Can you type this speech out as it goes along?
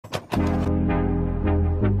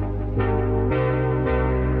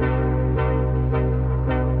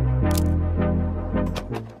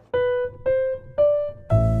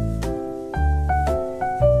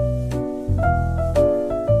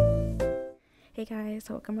Hey guys,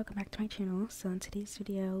 welcome back to my channel. So in today's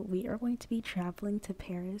video we are going to be traveling to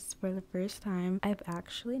Paris for the first time. I've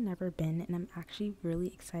actually never been and I'm actually really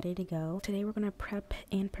excited to go. Today we're gonna prep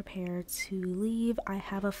and prepare to leave. I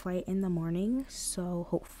have a flight in the morning, so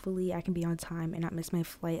hopefully I can be on time and not miss my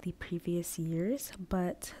flight the previous years.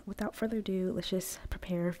 But without further ado, let's just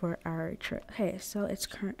prepare for our trip. Okay, so it's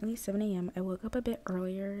currently 7 a.m. I woke up a bit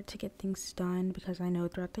earlier to get things done because I know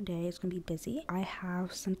throughout the day it's gonna be busy. I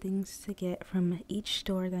have some things to get from each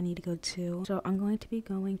store that I need to go to. So I'm going to be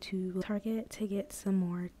going to Target to get some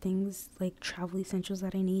more things like travel essentials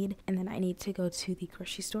that I need, and then I need to go to the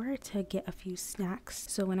grocery store to get a few snacks.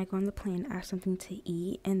 So when I go on the plane, I have something to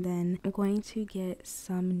eat, and then I'm going to get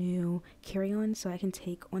some new carry-on so I can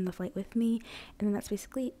take on the flight with me, and then that's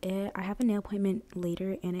basically it. I have a nail appointment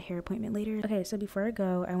later and a hair appointment later. Okay, so before I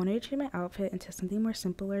go, I wanted to change my outfit into something more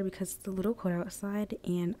simpler because it's a little cold outside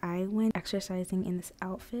and I went exercising in this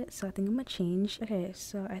outfit, so I think I'm gonna change. Okay,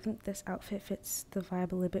 so I think this outfit fits the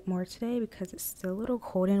vibe a little bit more today because it's still a little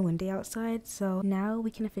cold and windy outside. So now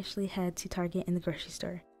we can officially head to Target in the grocery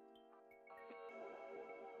store.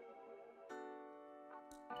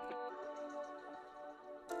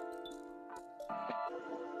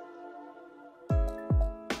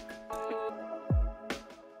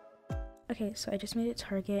 Okay, so I just made it to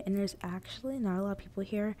Target and there's actually not a lot of people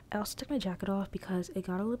here. I also took my jacket off because it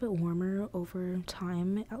got a little bit warmer over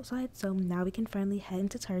time outside, so now we can finally head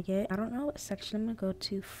into Target. I don't know what section I'm gonna go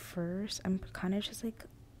to first. I'm kind of just like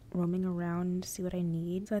roaming around to see what I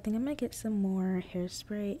need. So I think I'm gonna get some more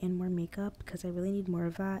hairspray and more makeup because I really need more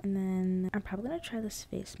of that. And then I'm probably gonna try this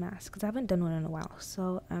face mask because I haven't done one in a while,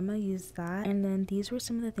 so I'm gonna use that. And then these were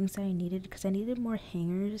some of the things that I needed because I needed more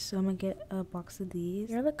hangers, so I'm gonna get a box of these.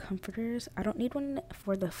 Here are the comforters. I don't need one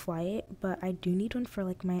for the flight, but I do need one for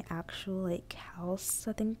like my actual like house,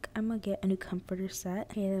 so I think I'm gonna get a new comforter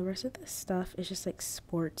set. Okay, the rest of this stuff is just like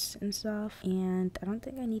sports and stuff, and I don't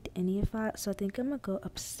think I need any of that, so I think I'm gonna go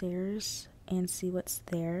upstairs and see what's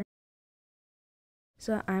there.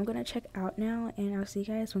 So I'm gonna check out now and I'll see you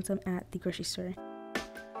guys once I'm at the grocery store.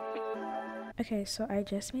 Okay, so I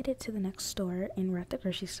just made it to the next store and we're at the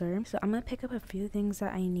grocery store. So I'm gonna pick up a few things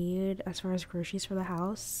that I need as far as groceries for the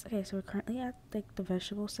house. Okay, so we're currently at like the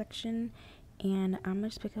vegetable section, and I'm gonna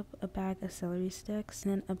just pick up a bag of celery sticks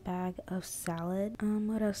and then a bag of salad.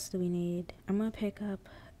 What else do we need? I think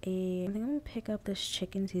I'm gonna pick up this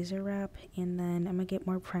chicken Caesar wrap, and then I'm gonna get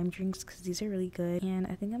more prime drinks because these are really good. And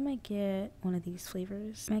I think I might get one of these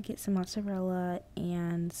flavors. I might get some mozzarella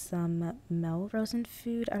and some milk. Frozen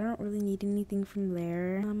food, I don't really need anything from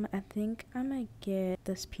there. I think I might get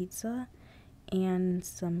this pizza and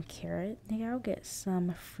some carrot. I think I'll get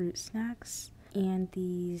some fruit snacks and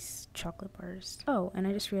these chocolate bars. Oh, and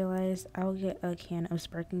I just realized I'll get a can of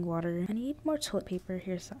sparkling water. I need more toilet paper.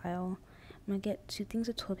 Here's the aisle. I'm gonna get 2 things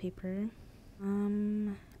of toilet paper.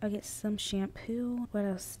 I'll get some shampoo. What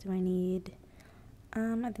else do I need?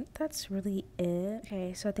 I think that's really it.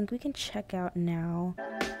 Okay, so I think we can check out now.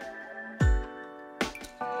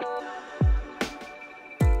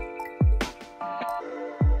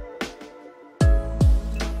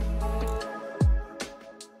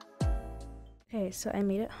 Okay, so I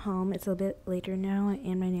made it home. It's a bit later now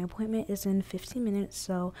and my nail appointment is in 15 minutes,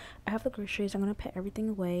 so I have the groceries. I'm gonna put everything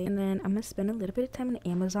away, and then I'm gonna spend a little bit of time on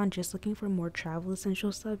Amazon just looking for more travel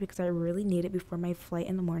essential stuff because I really need it before my flight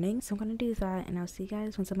in the morning. So I'm gonna do that and I'll see you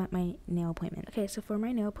guys once I'm at my nail appointment. Okay, so for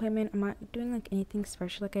my nail appointment, I'm not doing like anything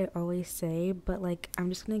special like I always say, but like I'm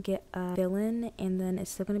just gonna get a fill-in and then it's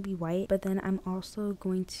still gonna be white, but then I'm also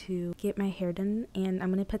going to get my hair done and I'm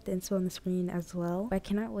gonna put the inspo on the screen as well. But I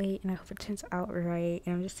cannot wait and I hope it turns out right,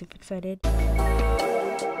 and I'm just super excited.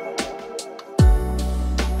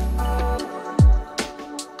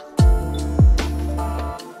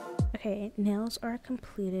 Okay, nails are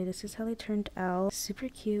completed. This is how they turned out. Super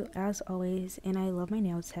cute as always, and I love my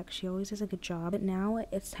nail tech. She always does a good job. But now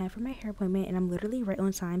it's time for my hair appointment, and I'm literally right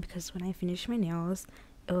on time because when I finished my nails,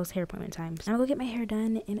 it was hair appointment time. So I'm gonna go get my hair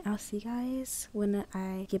done, and I'll see you guys when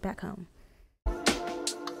I get back home.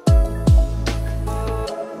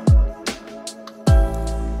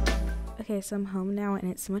 Okay, so I'm home now and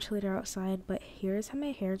it's much later outside, but here's how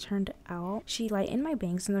my hair turned out. She lightened my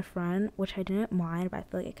bangs in the front, which I didn't mind, but I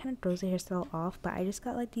feel like it kind of throws the hairstyle off. But I just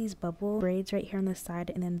got like these bubble braids right here on the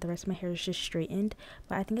side, and then the rest of my hair is just straightened.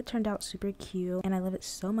 But I think it turned out super cute and I love it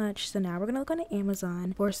so much. So now we're gonna look on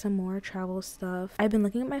Amazon for some more travel stuff. I've been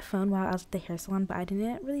looking at my phone while I was at the hair salon, but I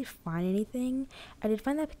didn't really find anything. I did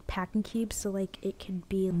find that packing cube, so like it could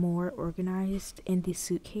be more organized in the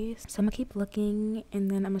suitcase. So I'm gonna keep looking and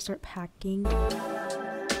then I'm gonna start packing.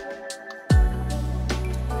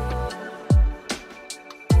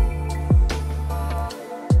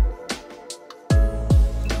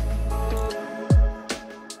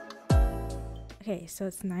 Okay, so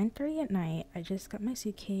it's 9:30 at night. I just got my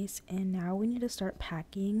suitcase and now we need to start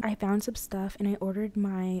packing. I found some stuff and I ordered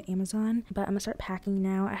my Amazon, but I'm gonna start packing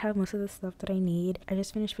now. I have most of the stuff that I need. I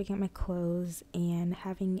just finished picking up my clothes and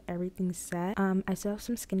having everything set. I still have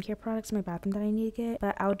some skincare products in my bathroom that I need to get,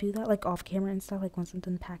 but I'll do that like off camera and stuff, like once I'm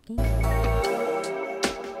done packing.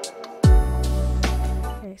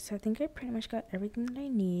 Okay, so I think I pretty much got everything that I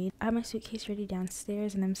need. I have my suitcase ready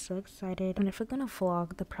downstairs and I'm so excited. I'm definitely gonna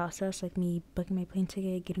vlog the process, like me booking my plane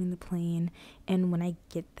ticket, getting the plane, and when I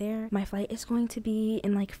get there. My flight is going to be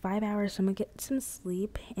in like 5 hours, so I'm gonna get some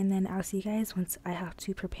sleep and then I'll see you guys once I have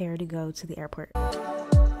to prepare to go to the airport.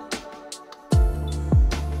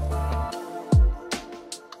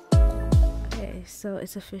 So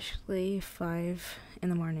it's officially 5 in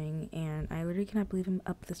the morning and I literally cannot believe I'm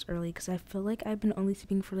up this early because I feel like I've been only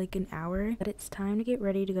sleeping for like an hour, but it's time to get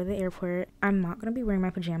ready to go to the airport. I'm not gonna be wearing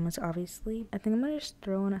my pajamas, obviously. I think I'm gonna just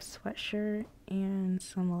throw on a sweatshirt and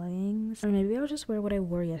some leggings, or maybe I'll just wear what I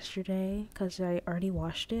wore yesterday because I already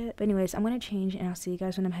washed it. But anyways, I'm gonna change and I'll see you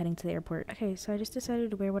guys when I'm heading to the airport. Okay, so I just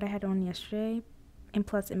decided to wear what I had on yesterday. And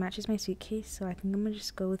plus, it matches my suitcase, so I think I'm gonna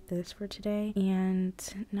just go with this for today. And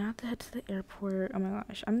now I have to head to the airport. Oh my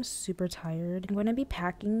gosh, I'm super tired. I'm gonna be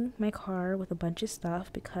packing my car with a bunch of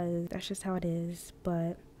stuff because that's just how it is. But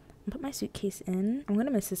I'm gonna put my suitcase in. I'm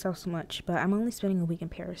gonna miss this house so much, but I'm only spending a week in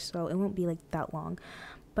Paris, so it won't be like that long.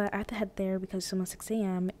 But I have to head there because it's almost 6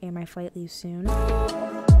 a.m. and my flight leaves soon.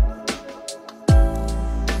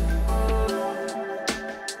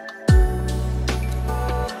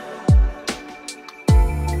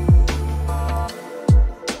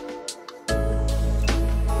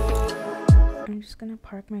 I'm just gonna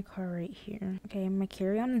park my car right here. Okay, my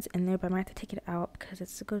carry-on is in there, but I might have to take it out because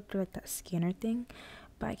it's to go through like that scanner thing.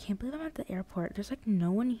 But I can't believe I'm at the airport. There's like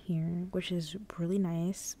no one here, which is really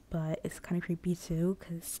nice, but it's kind of creepy too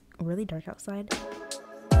because it's really dark outside.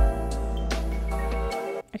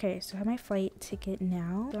 Okay, so I have my flight ticket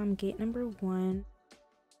now. So I'm gate number 1.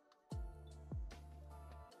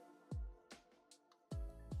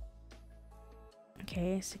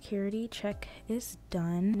 Okay, security check is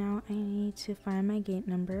done. Now I need to find my gate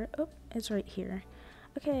number. Oh, it's right here.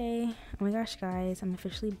 Okay, oh my gosh guys, I'm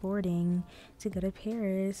officially boarding to go to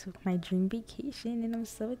Paris with my dream vacation and I'm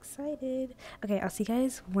so excited. Okay, I'll see you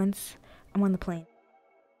guys once I'm on the plane.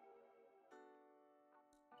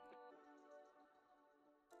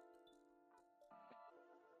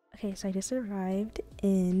 Okay, so I just arrived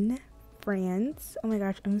in France. Oh my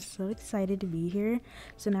gosh, I'm so excited to be here.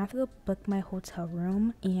 So now I have to go book my hotel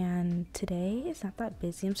room, and today it's not that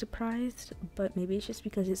busy. I'm surprised, but maybe it's just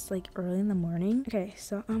because it's like early in the morning. Okay,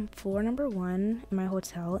 so I'm floor number 1 in my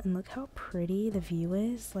hotel, and look how pretty the view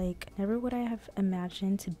is. Like, never would I have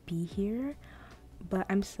imagined to be here, but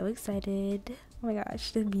I'm so excited. Oh my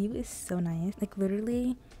gosh, the view is so nice. Like,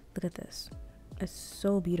 literally, look at this. It's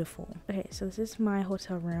so beautiful. Okay, so this is my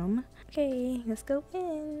hotel room. Okay, let's go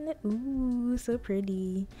in. Ooh, so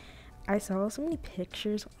pretty. I saw so many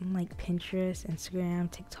pictures on like Pinterest, Instagram,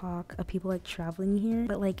 TikTok of people like traveling here,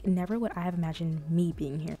 but like never would I have imagined me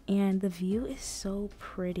being here. And the view is so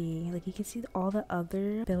pretty. Like, you can see all the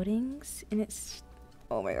other buildings and it's,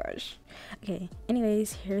 oh my gosh. Okay,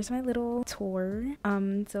 anyways, here's my little tour.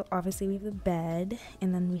 So obviously we have the bed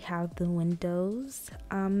and then we have the windows.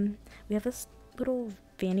 We have this little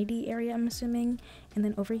vanity area, I'm assuming, and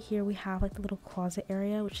then over here we have like the little closet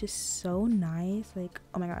area, which is so nice. Like,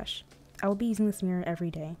 oh my gosh, I will be using this mirror every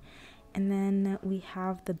day. And then we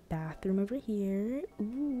have the bathroom over here.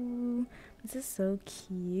 Ooh, this is so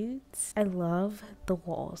cute. I love the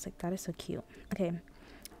walls, like that is so cute. Okay,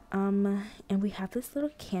 and we have this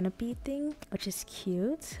little canopy thing, which is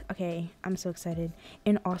cute. Okay, I'm so excited.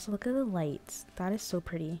 And also look at the lights, that is so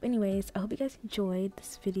pretty. But anyways, I hope you guys enjoyed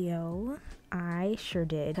this video. I sure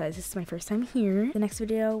did, because this is my first time here. The next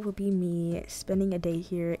video will be me spending a day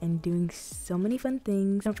here and doing so many fun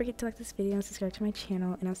things. Don't forget to like this video and subscribe to my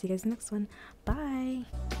channel, and I'll see you guys in the next one. Bye.